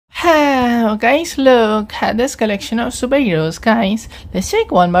Now guys, look at this collection of superheroes, guys. Let's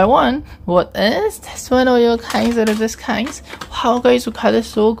check one by one. What is this one? Oh yo guys, what is this guys? Wow guys, look at this,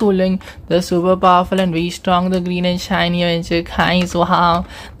 so cooling. The super powerful and very strong, the green and shiny Avenger, guys. Wow.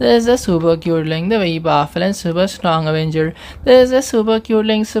 There's a super cute link, the very powerful and super strong Avenger. There's a super cute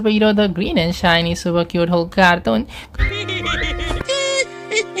link superhero, the green and shiny super cute Hulk cartoon.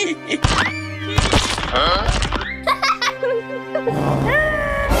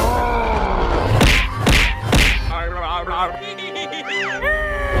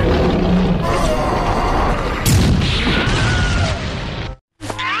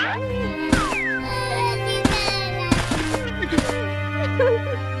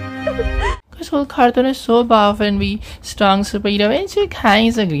 This whole cartoon is so powerful and we strong superhero Avenger,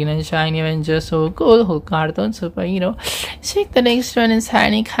 guys. A green and shiny Avenger, so cool. Whole cartoon superhero. Check the next one is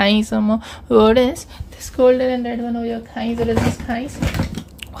shiny, guys. What is this golden and red one? Oh yeah, guys, what is this, guys?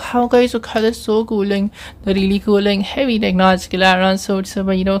 Wow guys, look at this, so cooling. The really cooling heavy technological iron suit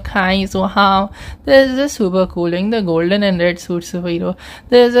superhero, guys. Wow. There's a super cooling, the golden and red suit superhero.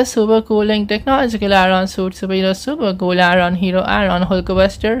 There's a super cooling technological iron suit superhero, super cool iron hero, Iron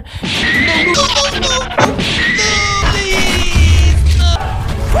Hulkbuster.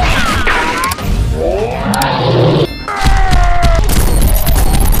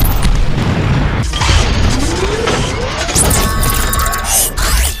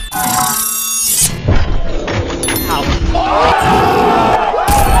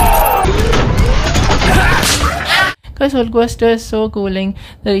 Guys, Hulkbuster is so cooling.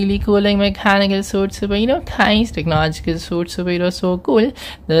 The really cooling mechanical suit superhero, guys. Technological suit superhero, so cool.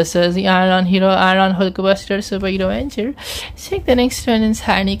 This is the Iron Hero, Iron Hulkbuster superhero Avenger. Check the next one in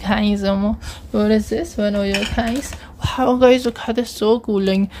shiny, guys. What is this one? Oh yeah, guys. Wow guys, look at this, so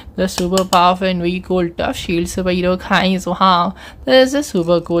cooling. The super powerful and very cool tough shield superhero, guys. Wow. There is a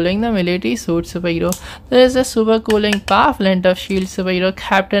super cooling, the military suit superhero. There is a super cooling powerful and tough shield superhero,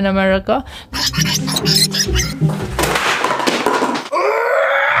 Captain America.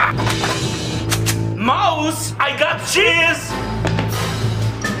 Mouse, I got cheese!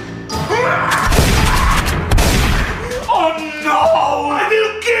 Oh no! I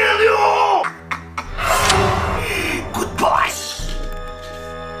will kill you! Goodbye!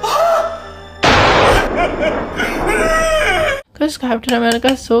 Because Captain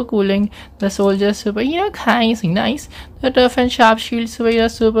America is so cooling. The soldier superhero, guys, nice. The tough and sharp shield superhero,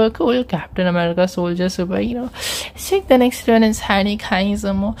 super cool. Captain America soldier superhero. Check the next one is shiny, guys.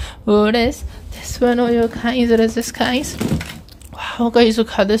 What is this one? Oh yo guys, what is this, guys? Wow guys,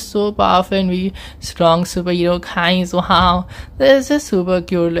 look at this, so powerful and very strong superhero, guys. Wow. There's a super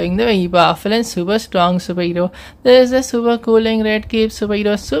cooling, the very powerful and super strong superhero. There's a super cooling red cape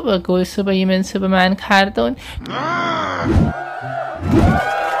superhero, super cool superhuman Superman cartoon.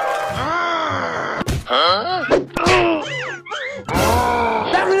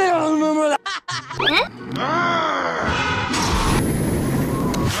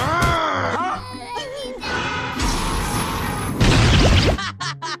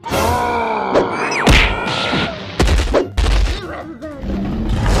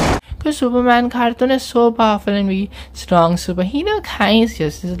 Superman cartoon is so powerful and very strong superhero, guys.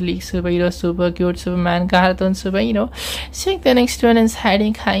 Justice League superhero, super cute Superman cartoon superhero. Check the next one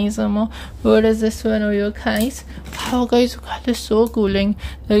inside, guys. What is this one? Oh yo guys. Wow guys, look at this, so cooling.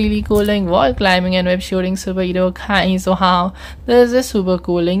 The really cooling wall climbing and web shooting superhero, guys. Wow. There's a super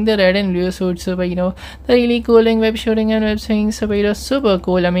cooling, the red and blue suit superhero. The really cooling web shooting and web swinging superhero, super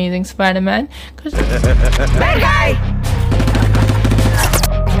cool amazing Spider-Man. Bad guy!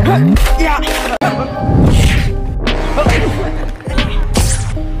 Yeah.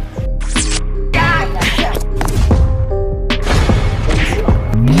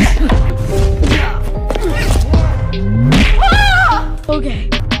 Okay.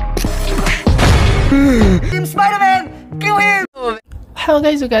 Team Spider-Man, kill him! Wow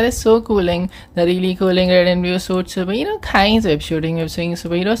guys, look at this, so cooling. The really cooling red and blue suit superhero, guys. Web shooting, web swinging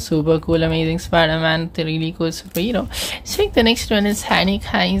superhero, super cool amazing Spider-Man, the really cool superhero. Check the next one is shiny,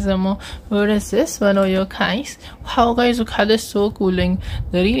 guys. What is this one? Oh yo guys. Wow guys, look at this, so cooling.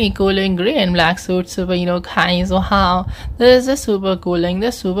 The really cooling gray and black suit superhero, guys. Wow. There is a super cooling,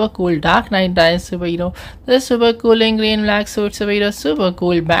 the super cool Dark Knight Dice superhero. The super cooling gray and black suit superhero, super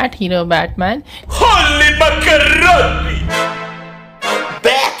cool Bat hero Batman. Holy macaroni!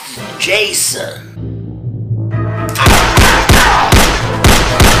 Bat Jason.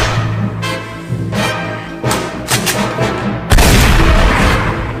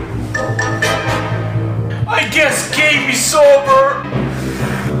 I guess game is over.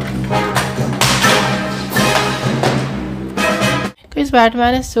 Guys, Because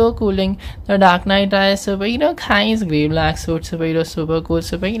Batman is so cooling. The Dark Knight Rises superhero kinds, Grey Black Suit superhero super cool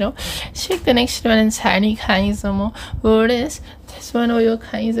superhero. Check the next one inside kinds some more. What is this one? Oh, your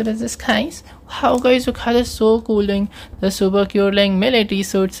kinds, it is this kinds. How guys, look how this so cooling. The super cooling military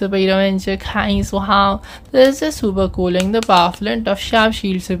suit superhero and kinds. Wow, this is super cooling. The powerful and tough sharp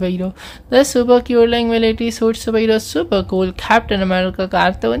shield superhero. The super cooling military suit superhero super cool Captain America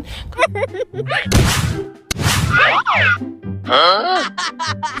cartoon. Huh?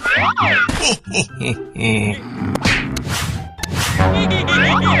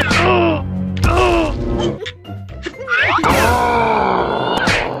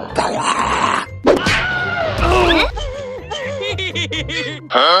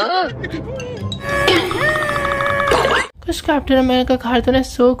 Because Captain America cartoon is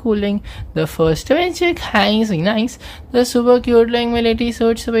so cooling. The first Avenger kinds nice. The super cute military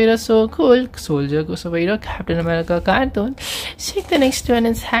suit superhero so cool. Soldier superhero Captain America cartoon. Check the next one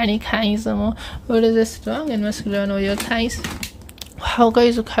is Handy kinds more. What is a strong and muscular know your kinds? How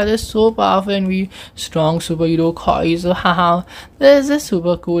guys, look how this so powerful and we strong superhero guys. Haha, this is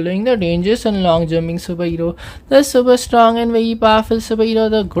super cooling. The dangerous and long jumping superhero. The super strong and very powerful superhero.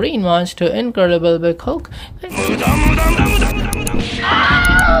 The Green Monster, Incredible Big Hulk.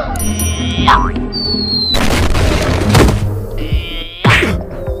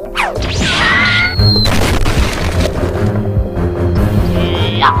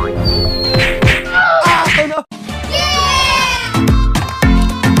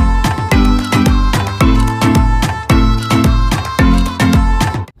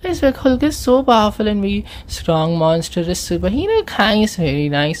 Big Hulk is so powerful and very strong monster is superhero kinds, very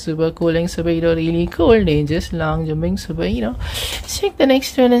nice super cooling superhero, really cool, dangerous, long jumping superhero. Check the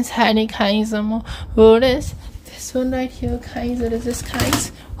next one is Handy kinds more. What is this one right here kinds? What is this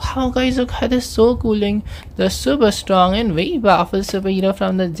kinds? Wow guys, look how this so cooling. The super strong and very powerful superhero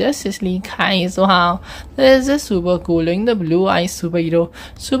from the Justice League kinds. Wow, this is super cooling. The Blue Eyes superhero,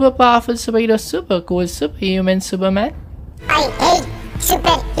 super powerful superhero, super cool, superhuman Superman. I hate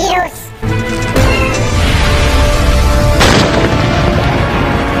superheroes.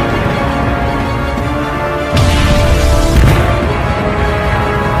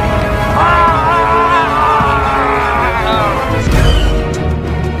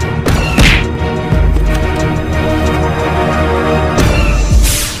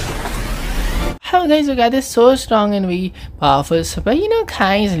 How guys, look at this so strong and very powerful superhero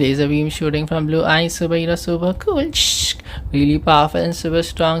kinds. Laser beam shooting from Blue Eyes superhero, super cool. Really powerful and super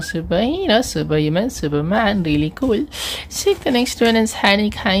strong superhero, superhuman Superman, really cool. Check the next one is Handy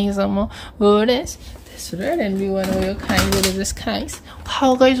kinds more. What is this red and blue one over your kinds? What is this kinds?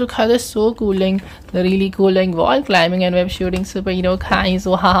 How guys, look how this so cooling. The really cooling wall climbing and web shooting superhero kinds.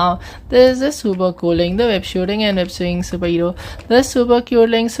 Wow, this is super cooling. The web shooting and web swinging superhero. The super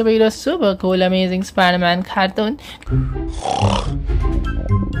cooling superhero, super cool, amazing Spider-Man cartoon.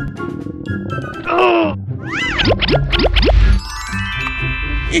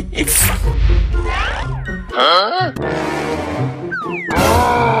 Huh?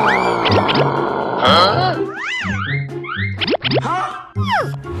 Huh?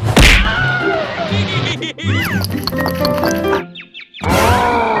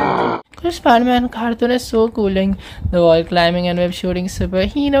 Spider-Man cartoon is so cooling. The wall climbing and web shooting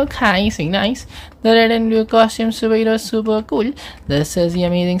superhero kinds nice. The red and blue costume superhero super cool. This is the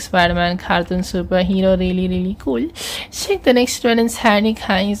amazing Spider-Man cartoon superhero, really cool. Check the next one is Handy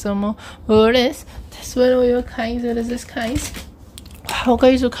kinds more. What is this one over your kinds? What is this kinds? Wow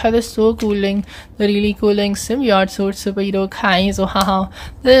guys, look how this so cooling. The really cooling symbiote suit superhero kinds. Wow,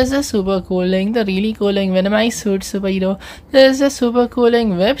 this is super cooling. The really cooling Venomized suit superhero. This is a super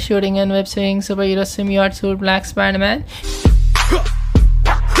cooling web shooting and web swinging superhero symbiote suit Black Spider-Man.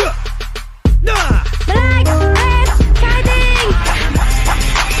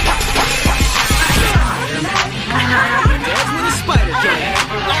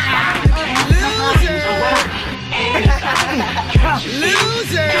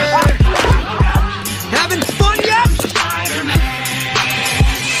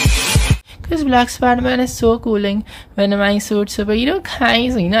 Because Black Spider-Man is so cooling. Venomized suit superhero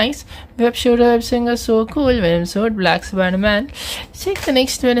kinds nice. Web shooter web swinger so cool. Venom suit Black Spider-Man. Check the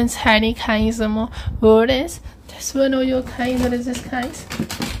next one is Handy kinds more. What is this one or your kinds? What is this kinds?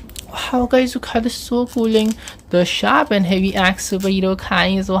 Wow guys, look how this so cooling. The sharp and heavy axe superhero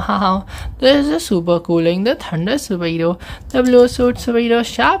kinds. Wow, this is a super cooling. The thunder superhero, the blue suit superhero,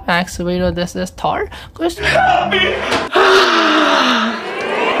 sharp axe superhero. This is Thor.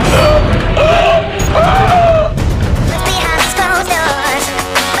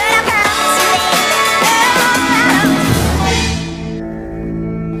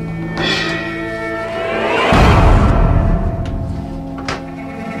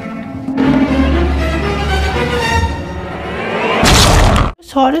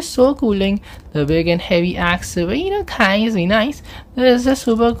 Thor is so cooling. The big and heavy axe superhero kind is nice. This is a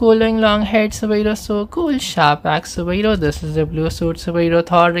super cooling long head superhero, so cool. Sharp axe superhero. This is the blue suit superhero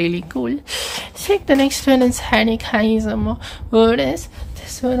Thor, really cool. Check the next one is Hanny kind some more. What is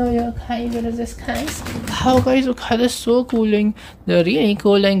this one of your kind? What is this kind? How guys, look how this so cooling. The really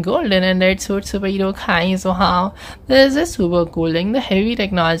cooling golden and red suit superhero kind. So how this is super cooling. The heavy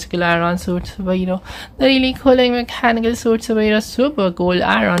technological iron suit superhero. The really cooling mechanical suit superhero. Super cool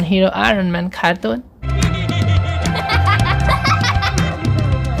iron hero Iron Man cartoon.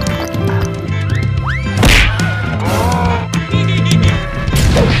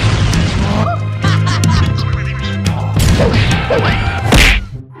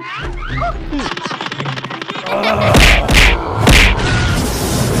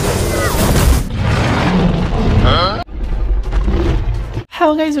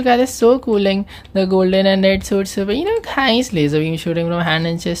 How guys, you guys so cooling. The golden and red suit superhero guys, laser beam shooting from hand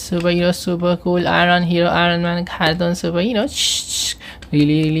and chest superhero, super cool iron hero Iron Man cartoon superhero.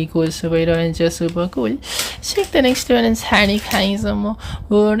 Really cool superhero and just super cool. Check the next one is Hanny guys.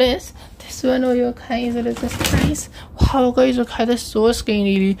 What is this one of your guys? What is this guys? Wow guys, look how this so scary,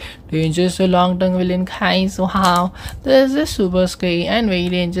 really dangerous. A long tongue villain guys. Wow, this is super scary and very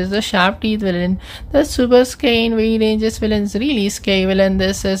dangerous. The sharp teeth villain. The super scary and very dangerous villain is really scary villain.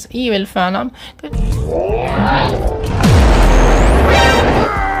 This is evil Phantom.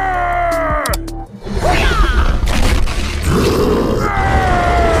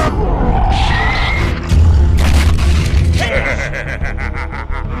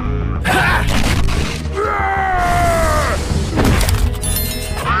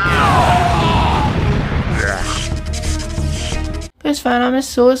 This Phantom is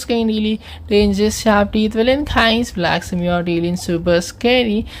so scary, really dangerous. Sharp teeth villain kinds. Black symbiote alien, super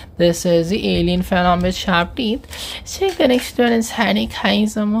scary. This is the alien Phantom with sharp teeth. Check the next one is Hanny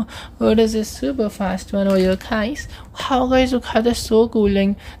kinds. What is this super fast one over your kinds? Wow guys, look how this so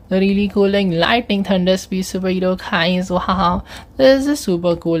cooling. The really cooling lightning thunder speed superhero kinds. Wow, this is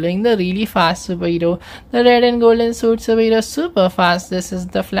super cooling. The really fast superhero. The red and golden suit superhero, super fast. This is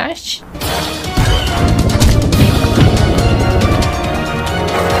the Flash.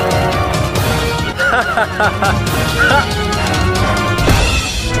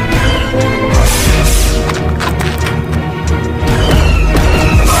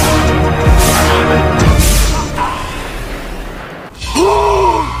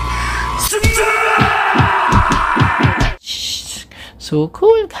 So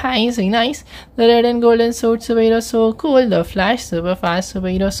cool guys, very nice. The red and golden suit superhero, so cool. The Flash, super fast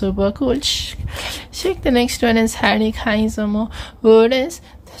superhero, super cool. Check the next one is Hanny guys. What is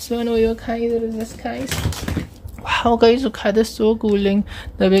this one over your guys? What is this guys? Wow guys, look how this so cooling.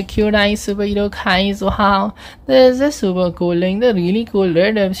 The big cute eyes superhero guys. Wow, this is super cooling. The really cool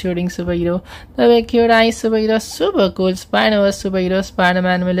red web shooting superhero. The big cute eyes superhero, super cool. Spider-Verse superhero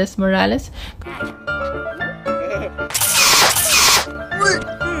Spider-Man Miles Morales.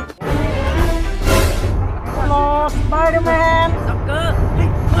 Hello, Spider-Man!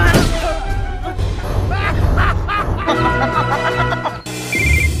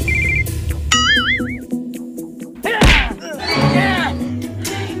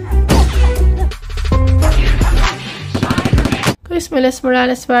 Miles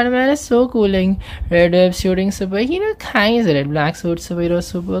Morales Spider-Man is so cooling. Red web shooting superhero kinds. Red black suit superhero,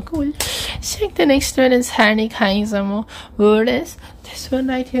 super cool. Check the next one is Handy kinds. What is this one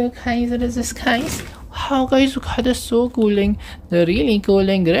right here kinds? What is this kinds? Wow guys, look how this so cooling. The really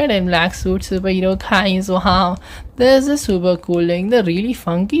cooling red and black suit superhero kinds. Wow, there's a super cooling. The really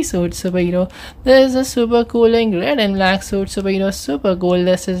funky suit superhero. There's a super cooling red and black suit superhero, super cool.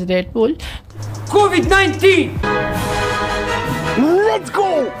 This is Deadpool. COVID-19! Let's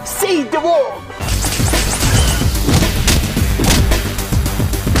go! Save the world!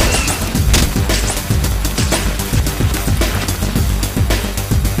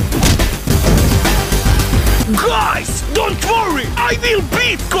 Guys, don't worry! I will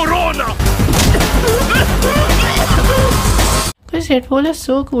beat Corona! This Deadpool is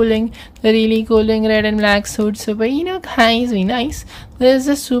so cooling. The really cooling red and black suit superhero guys, very nice. There's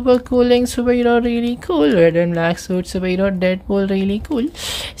a super cooling superhero, really cool. Red and black suit superhero Deadpool, really cool.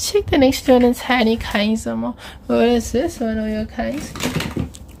 Check the next one is Hanny guys. What is this one of your guys?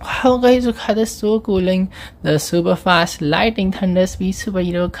 Wow guys, look how this so cooling. The super fast lightning thunder speed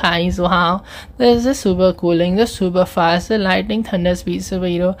superhero guys. Wow, there's a super cooling. The super fast the lightning thunder speed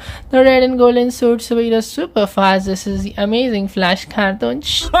superhero. The red and golden suit superhero, super fast. This is the amazing Flash cartoon.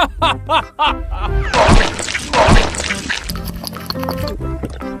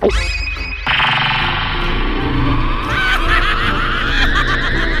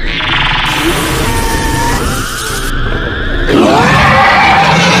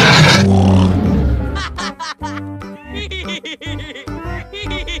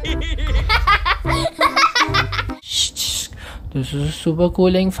 This is super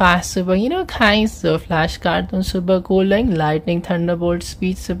cooling, fast super, kinds of flash cartoon, super cooling, lightning, thunderbolt,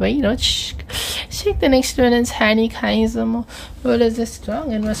 speed super, Check the next one is handy kinds of what is this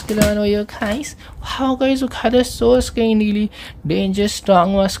strong and muscular and your kinds. Wow guys, look how they're so scary, really dangerous,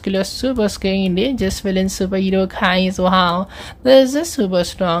 strong, muscular, super scary, dangerous villain superhero kinds. Wow, there's a super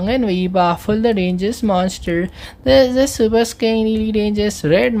strong and very powerful, the dangerous monster. There's a super scary, really dangerous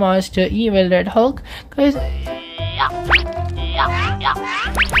red monster, evil red Hulk. Guys,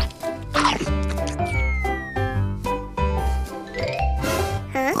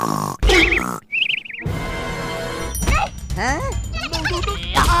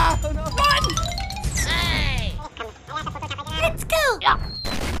 Let's go!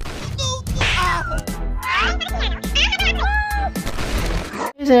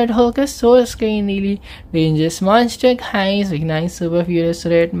 Red Hulk is so scary, really dangerous monster, kinds, nice, super furious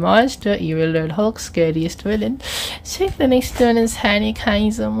red monster, evil red Hulk, scariest villain. Check the next one is handy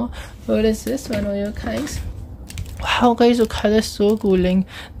kinds of more. What is this one of your kinds? Wow guys, look how they're so cooling,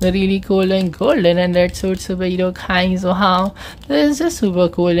 the really cooling golden and red suit superhero kinds. Wow, this is super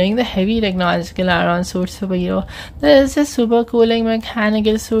cooling, the heavy technological iron suit superhero. This is super cooling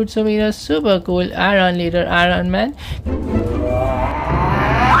mechanical suit superhero, super cool iron leader Iron Man.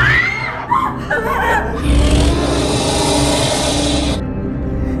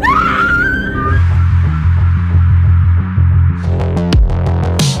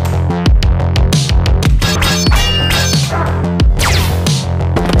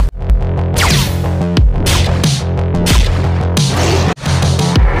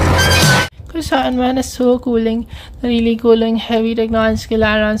 Iron Man is so cooling, really cooling, heavy technological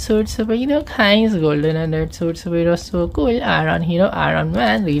iron suit superhero kinds, golden and red suit superhero, so cool, iron hero, Iron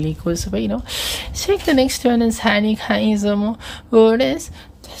Man, really cool superhero. Check the next one is handy kinds of more. What is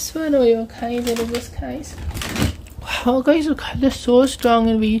this one of your kinds? What is this kinds? Wow guys, look how they're so strong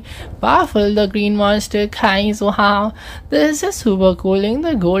and very powerful, the green monster kinds. Wow, this is super cooling,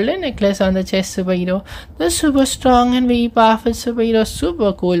 the golden necklace on the chest superhero, the super strong and very powerful superhero,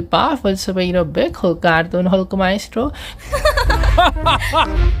 super cool powerful superhero, big Hulk cartoon Hulk Maestro.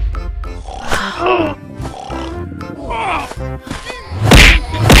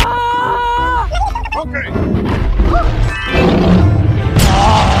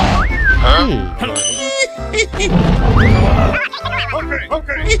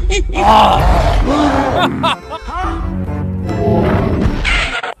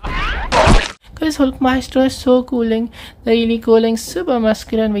 Because Hulk Maestro is so cooling, the really cooling, super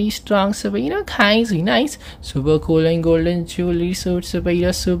muscular and very strong superhero kinds, very nice, super cooling golden jewelry suit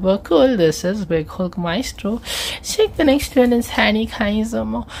superhero, super cool. This is big Hulk Maestro. Check the next one is handy kinds of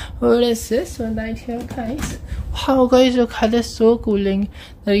more. What is this one right here guys? Wow guys, look how they're so cooling,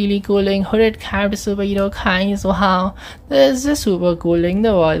 the really cooling hooded capped superhero kinds. Wow, this is super cooling,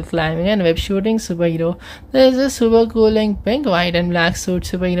 the wall climbing and web shooting superhero. This is super cooling pink, white and black suit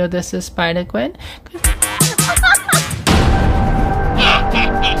superhero. This is Spider-Man.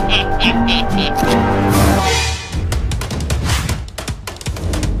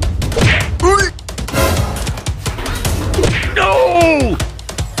 No!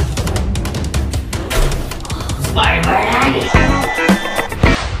 Spider-Man!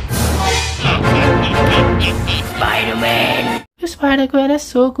 Spider-Man is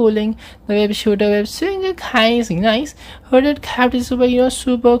so cooling, the web shooter, web swinger kinds, nice, hooded capped superhero,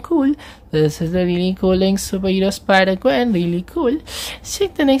 super cool. This is the really cooling superhero Spider-Man, really cool.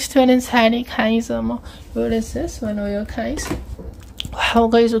 Check the next one is handy kinds of more. What is this one of your kinds? Wow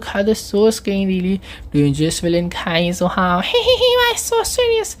guys, look how they're so scary, really dangerous villain kinds. Wow, why so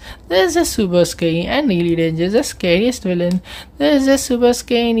serious? This is super scary and really dangerous, the scariest villain. This is super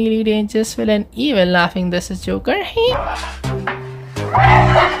scary, really dangerous villain, even laughing. This is Joker.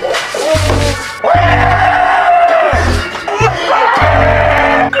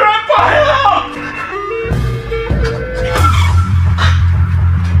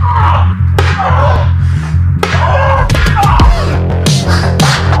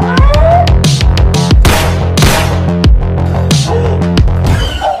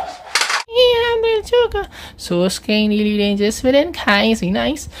 So scary, really dangerous villain kinds,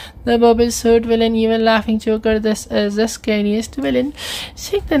 nice. The bubble suit villain, even laughing Joker. This is the scariest villain.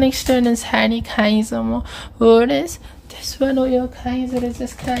 Check the next one is handy kinds of more. What is This one of your guys, it is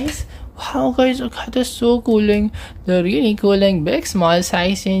this guys. Wow guys, look at this, so cooling. The really cooling big small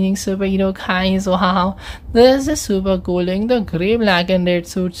size changing superhero guys. Wow. This is super cooling the grey black and red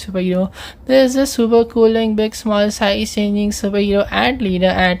suit superhero. This is super cooling big small size changing superhero ant leader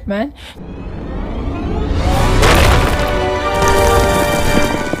Ant-Man.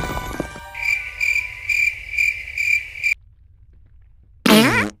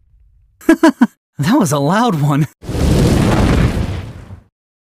 That was a loud one.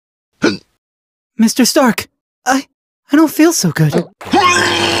 Mr. Stark, I don't feel so good.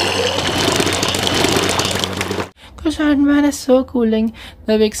 Cause Ant-Man is so cooling.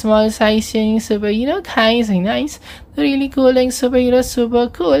 The big small size changing superhero guys is nice. The really cooling superhero super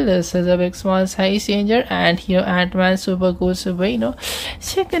cool. This is a big small size changer and hero Ant-Man super cool superhero.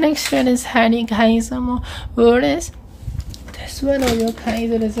 Check the next one is handy guys. What is this one of your guys?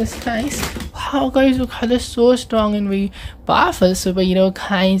 It is this guys. Wow guys, look how this so strong and very powerful superhero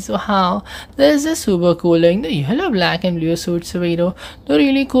guys. Wow, this is super cooling the yellow black and blue suit superhero. The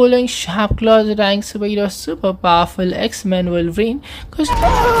really cooling sharp claws rank superhero super powerful X-Men Wolverine. Cause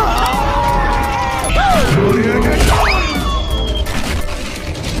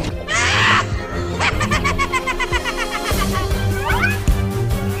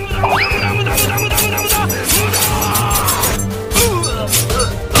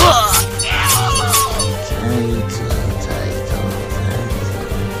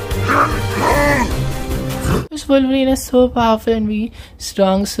Wolverine is so powerful and very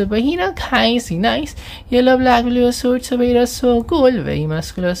strong superhero guys, nice. Yellow black blue suit superhero so cool, very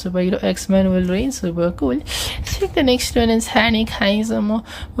muscular superhero X-Men Wolverine super cool. Check the next one is handy guys.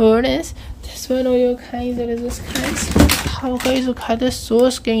 What is this one of your guys? It is this guys. How guys, look at this so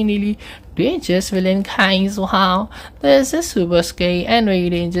scary really dangerous villain guys. Wow, this is super scary and very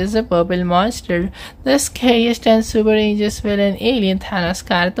dangerous a purple monster. The scariest and super dangerous villain alien Thanos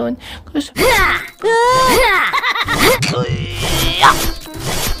cartoon. Cause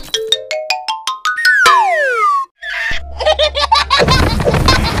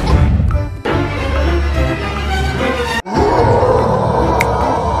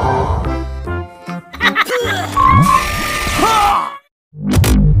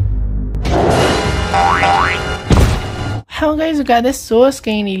how guys, look at this so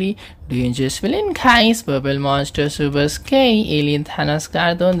scary really dangerous villain guys. Purple monster super scary alien Thanos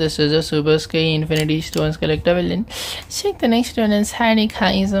cartoon. This is a super scary Infinity Stones collector villain. Check the next one is handy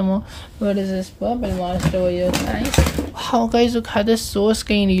guys. What is this purple monster over here guys? Wow guys, look at this so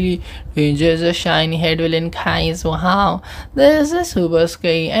scary really dangerous a shiny head villain guys. Wow, this is a super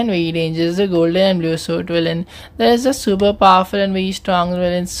scary and very dangerous a golden and blue suit villain. There is a super powerful and very strong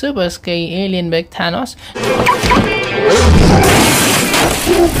villain super scary alien big Thanos.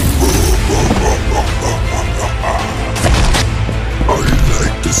 I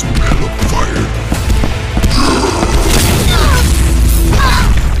like the smell of fire.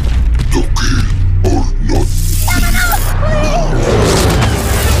 To kill or not.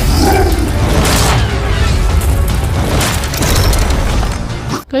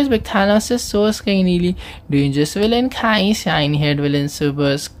 Guys, big Thanos is so scary, really dangerous villain guys. Shiny head villain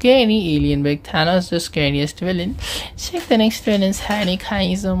super scary alien big Thanos, the scariest villain. Check the next one is handy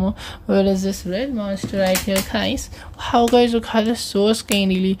guys. Where is this red monster right here guys? Wow guys, look how this so scary,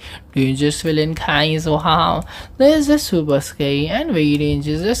 really dangerous villain guys. Wow, this is a super scary and very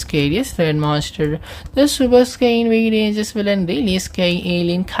dangerous the scariest red monster. The super scary and very dangerous villain really scary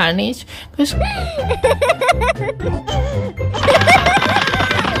alien Carnage. Cause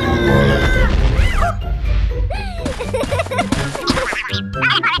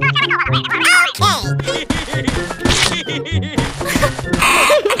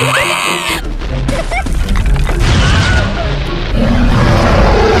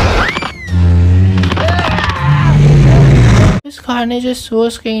this Carnage is so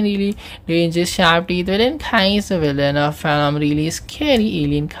scary, really dangerous sharp teeth villain guys. The villain of from really scary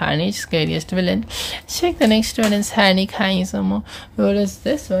alien Carnage, scariest villain. Check the next one is handy guys. What is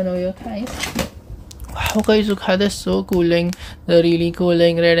this one over here guys? Wow guys, look how this so cooling the really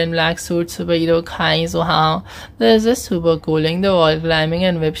cooling red and black suit superhero guys. Wow, this is super cooling the wall climbing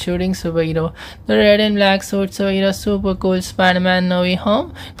and web shooting superhero. The red and black suit superhero super cool Spider-Man No Way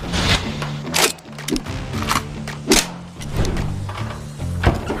Home.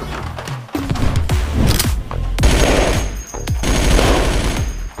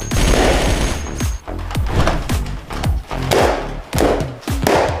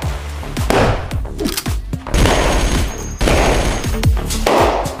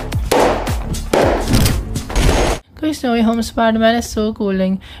 Chris No Way Home Spider-Man is so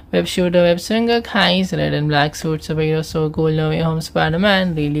cooling. Web shooter, web swinger, guys, red and black suit superhero, so cool. No Way Home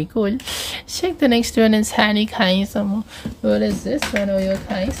Spider-Man, really cool. Check the next one, it's Handy guys. What is this one? Oh, your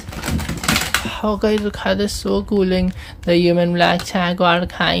guys. How guys, look how this so cooling. The human black jaguar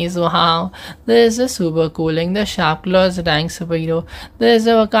guys, wow. This is super cooling. The sharp claws rank superhero. This is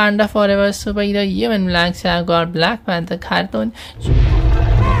a Wakanda Forever superhero. Human black jaguar, Black Panther cartoon.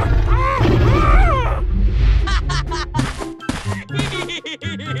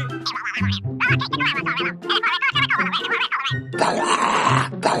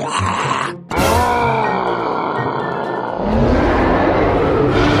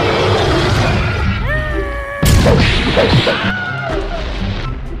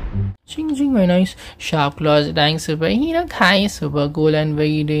 Ching ching, very nice. Sharp claws, dying superhero, Kai, super cool and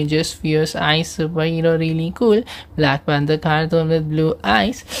very dangerous, fierce eyes, superhero, really cool. Black Panther cartoon with blue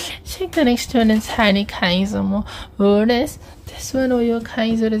eyes. Check the next one, it's Handy Kai. What is this one? Oh, your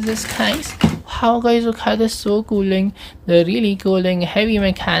guys, what is this guys? How guys, look how this so cooling. The really cooling heavy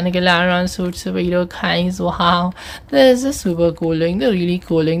mechanical iron suit superhero guys, wow. This is super cooling, the really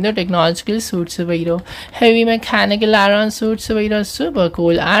cooling, the technological suit superhero, heavy mechanical iron suit superhero, super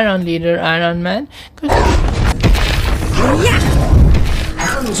cool, Iron Leader, Iron Man.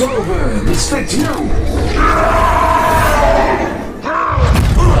 Hands over, it's fit you.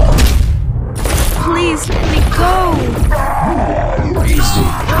 Please let me go. Easy.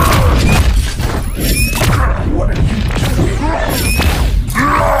 What are you doing?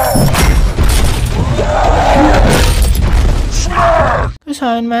 Because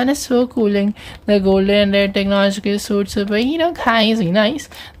Iron Man is so cooling. The golden and red technological suit superhero guys, nice.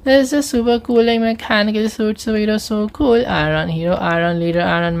 This is super cooling mechanical suit superhero, so cool. Iron Hero, Iron Leader,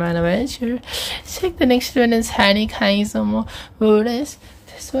 Iron Man Avenger. Check the next one, is Handy guys. What is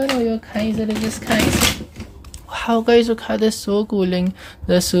this one? Oh, your guys, what is this guys? Wow guys, look how this so cooling.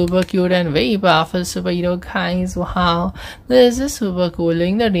 The super cute and very powerful superhero guys, wow. This is super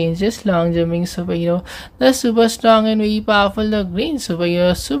cooling, the dangerous long jumping superhero, the super strong and very powerful, the green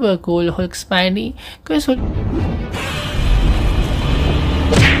superhero, super cool Hulk Spidey. Guys,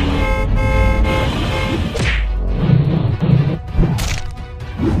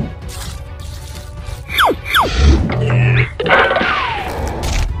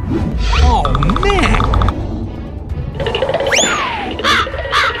 Oh man!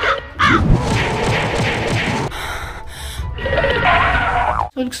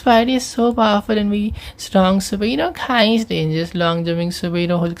 Hulk Spidey is so powerful and very strong superhero guys, dangerous long jumping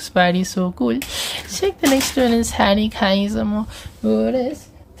superhero Hulk Spidey, so cool. Check the next one, is Handy guys. What is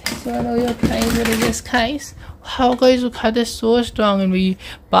this one? Oh, your guys, what is this guys? Wow guys, look how this so strong and very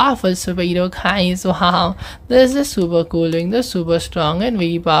powerful superhero guys, wow. This is super cooling, the super strong and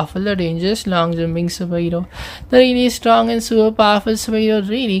very powerful, the dangerous long jumping superhero, the really strong and super powerful superhero,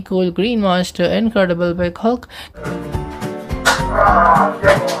 really cool green monster, incredible big Hulk.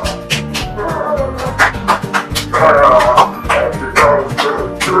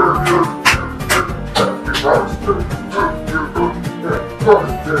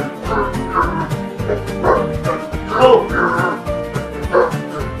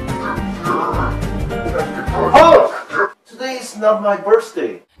 Today is not my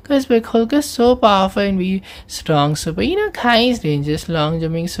birthday. Because Big Hulk is so powerful and very strong superhero guys, dangerous long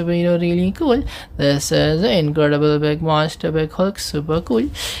jumping superhero, really cool. This is an incredible big monster Big Hulk, super cool.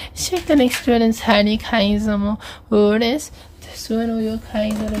 Check the next one, is Handy guys. What is this one? Oh, your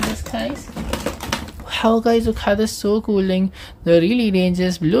guys, what is this guys? Wow guys, look how this so cooling. The really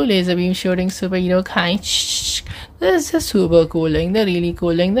dangerous blue laser beam shooting superhero guys. This is super cooling, the really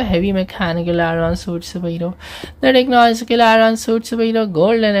cooling, the heavy mechanical iron suit superhero, the technological iron suit superhero,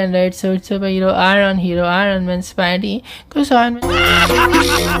 golden and red suit superhero, Iron Hero, Iron Man, Spidey. Because Iron Man.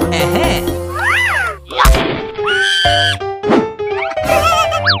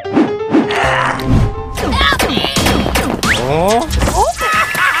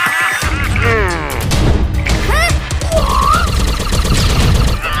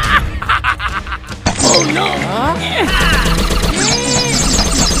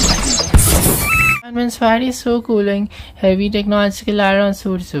 Iron Man Spidey is so cooling, heavy technological iron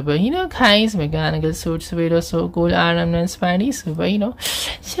suit superhero guys, mechanical suit superhero, so cool, Iron Man Spidey superhero.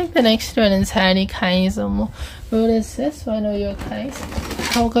 Check the next one, is Handy guys. What is this one? Oh, your guys.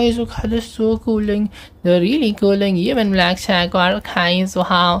 How guys, look how this so cooling, the really cooling human black jaguar guys,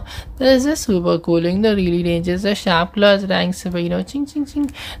 wow. This is super cooling, the really dangerous, the sharp claws rank superhero, ching ching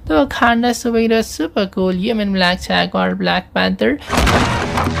ching, the Wakanda superhero, super cool human black jaguar, Black Panther.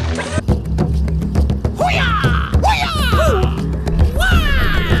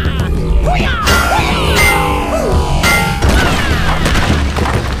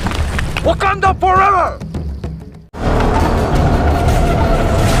 Wakanda forever!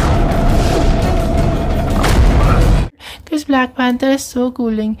 Because Black Panther is so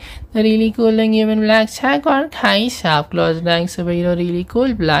cooling. The really cooling human black jaguar, Kai, sharp claws, dying superhero, really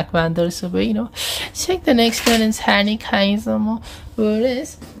cool Black Panther superhero. Check the next one in Sandy Kai some more. Where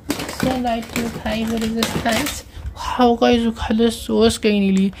is next one right to Kai? What is this guys? Wow guys, look at this so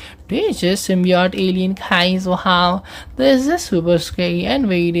scary. Dangerous symbiote alien Kais. Wow, this is super scary and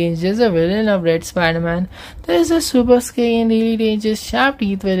very dangerous. A villain of Red Spider-Man. This is a super scary and really dangerous sharp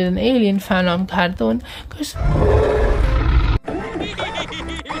teeth with an alien phenom cartoon. Cause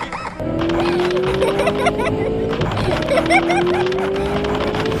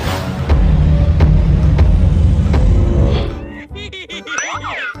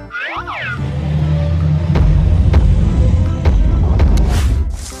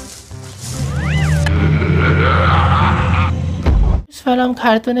Phenom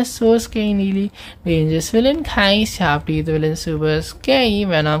cartoon is so scary, really dangerous villain. Kai, sharp teeth villain, super scary.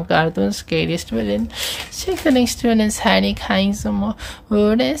 Venom cartoon, scariest villain. Check the next one is Harry Kai some more.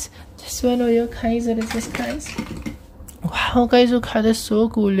 What is this one? Oh, your Kais, what is this guys? Wow guys, look at this so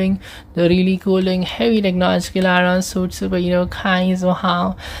cooling. The really cooling heavy technological iron suit superhero Kais.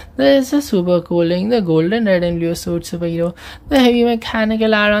 Wow, this is a super cooling the golden red and blue suit superhero. The heavy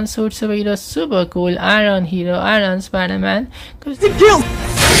mechanical iron suit superhero, super cool iron hero, Iron Spider-Man.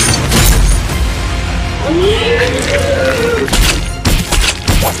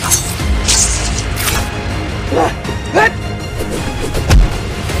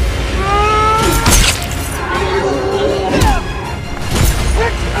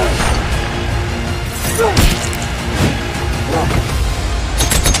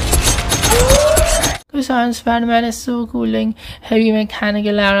 Iron Spider-Man is so cooling. Heavy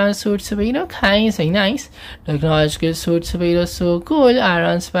mechanical iron suit superhero Kai is very nice. Technological suit superhero so cool.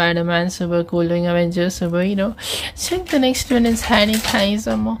 Iron Spider-Man super cooling Avengers superhero. Check the next one is Harry Kai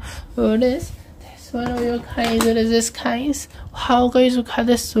some more. What is this one? Oh, your Kai, what is this Kais? Wow guys, look at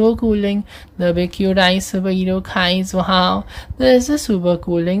this so cooling. The big cute eyes superhero Kais. Wow, this is super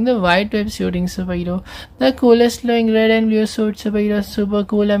cooling the white web shooting superhero. The coolest glowing red and blue suit superhero, super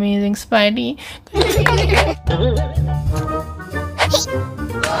cool amazing Spidey.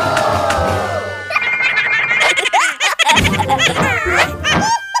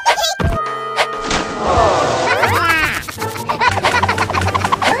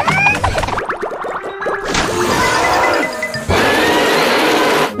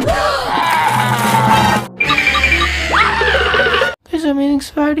 Amazing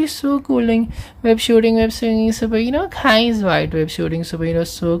Spidey so cooling. Web shooting, web swinging superhero Kai's white web shooting superhero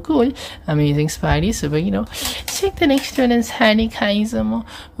so cool. Amazing Spidey superhero. Check the next one is Harry Kai some more.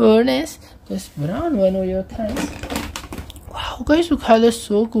 What is this brown one? Oh, your Kais. Wow guys, look how this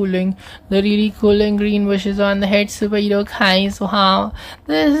so cooling. The really cooling green bushes on the head superhero Kais. Wow,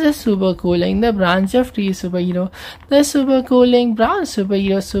 this is a super cooling the branch of tree superhero. The super cooling brown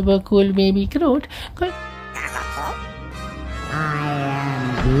superhero, super cool baby Groot.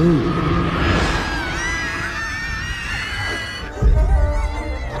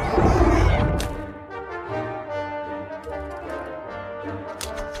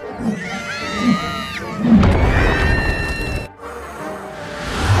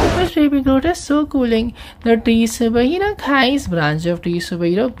 Baby Groot is so cooling. The tree superhero Kai's branch of tree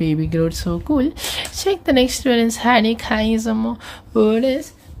superhero baby Groot so cool. Check the next one is Harry Kai some more. What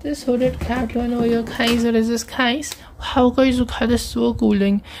is this hooded cat one? Oh, your Kais, what is this Kais? Wow guys, look how this so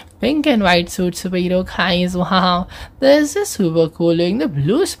cooling. Pink and white suit superhero Kais. Wow, this is super cooling the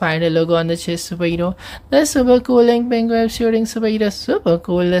blue spider logo on the chest superhero. The super cooling pink web shooting superhero, super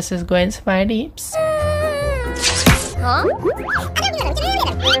cool. This is Gwen Spidey. Huh?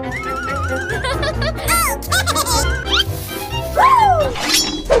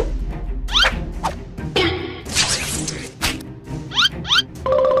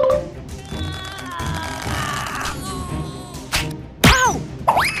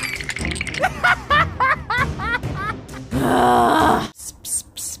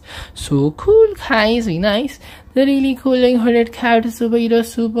 So cool, Kais, very nice. The really cooling hooded cat superhero,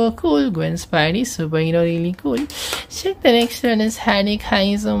 super cool. Gwen Spidey superhero, really cool. Check the next one is Harry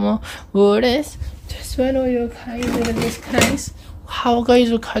Kai some more. What is this one? Oh, your Kais, what is this Kais? Wow guys,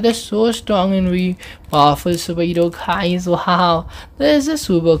 look how they're so strong and very powerful superhero Kais. Wow, this is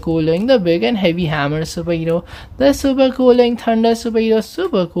super cooling the big and heavy hammer superhero. The super cooling thunder superhero,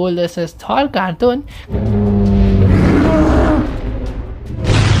 super cool. This is Thor cartoon.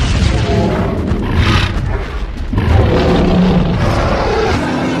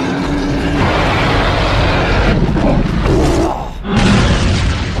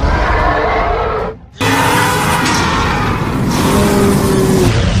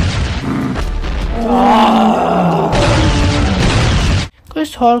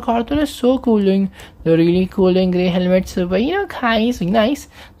 Thor cartoon is so cooling. The really cooling grey helmet superhero guys, nice.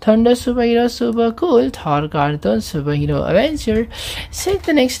 Thunder superhero super cool. Thor cartoon superhero Avenger. Check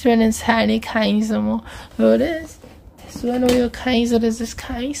the next one and Sandy guys. What is this one? Oh, guys, what is this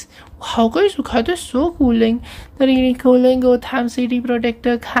guys? Wow, guys, look how this is so cooling. The really cooling Gotham City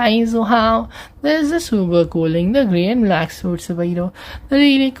protector guys. Wow, there's the super cooling, the grey and black suit superhero. The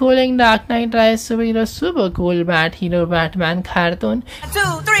really cooling Dark Knight Rise superhero, super cool Bat hero Batman cartoon. 2,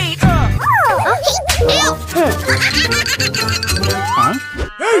 3,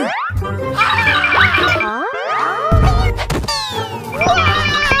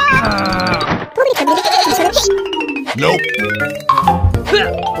 Nope.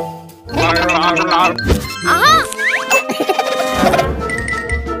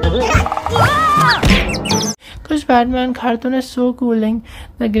 Because Batman cartoon is so cooling.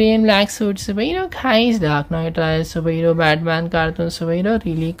 The grey and black suit superhero guys, Dark Knight Rise superhero, Batman cartoon superhero,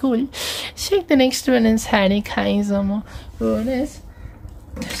 really cool. Check the next one and Sandy guys. What is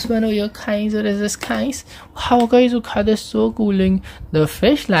this one? Oh, your guys, what is this guys? Wow, guys, look how this is so cooling. The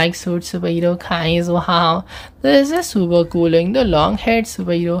fish like suit superhero guys. Wow, this is super cooling. The long head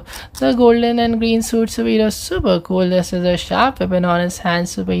superhero, the golden and green suit superhero, super cool. This is a sharp weapon on his hand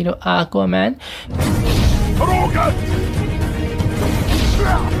superhero Aquaman.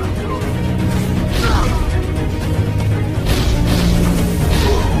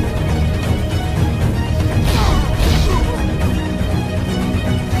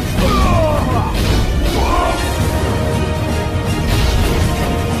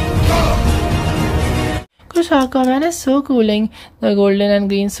 Aquaman is so cooling. The golden and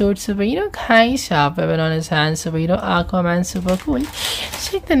green suit superhero guys, sharp weapon on his hand superhero Aquaman, super cool.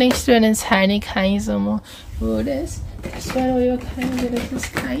 Check the next one and Sandy guys. What is this one? Oh, your guys, what is this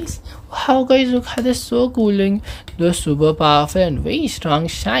guys? Wow, guys, look how this is so cooling. The super powerful and very strong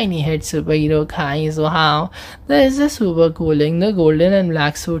shiny head superhero guys. Wow, this is super cooling. The golden and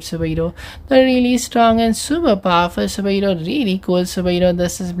black suit superhero, the really strong and super powerful superhero, really cool superhero.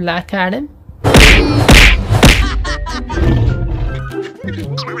 This is Black Adam.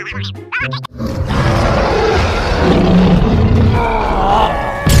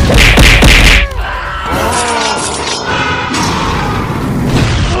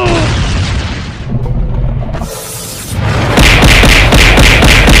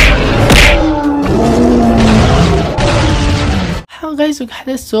 Guys, look at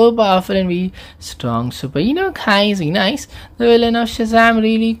this, so powerful and very strong superhero guys, nice. The villain of Shazam,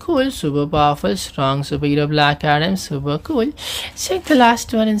 really cool, super powerful, strong superhero Black Adam, super cool. Check the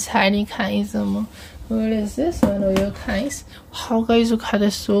last one inside guys. What is this one? Oh, your guys. Wow, guys, look at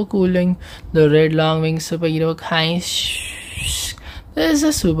this, so cooling. The red long wing superhero guys. This is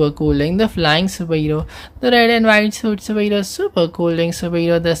a super cooling, the flying superhero, the red and white suit superhero, super cooling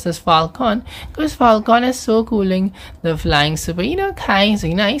superhero. This is Falcon, because Falcon is so cooling, the flying superhero guys,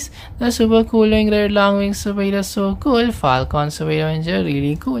 nice. The super cooling red long wing superhero, so cool. Falcon superhero Avenger,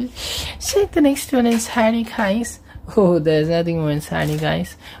 really cool. Check the next one inside guys. Oh, there's nothing more inside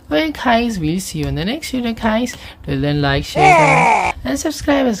guys. Well guys, we'll see you in the next video guys. Till then, like, share, comment, and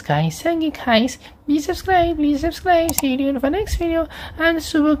subscribe us guys. Thank you guys. Please subscribe, please subscribe. See you in the next video. And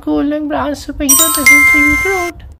super cool and brown superhero, this is really cute.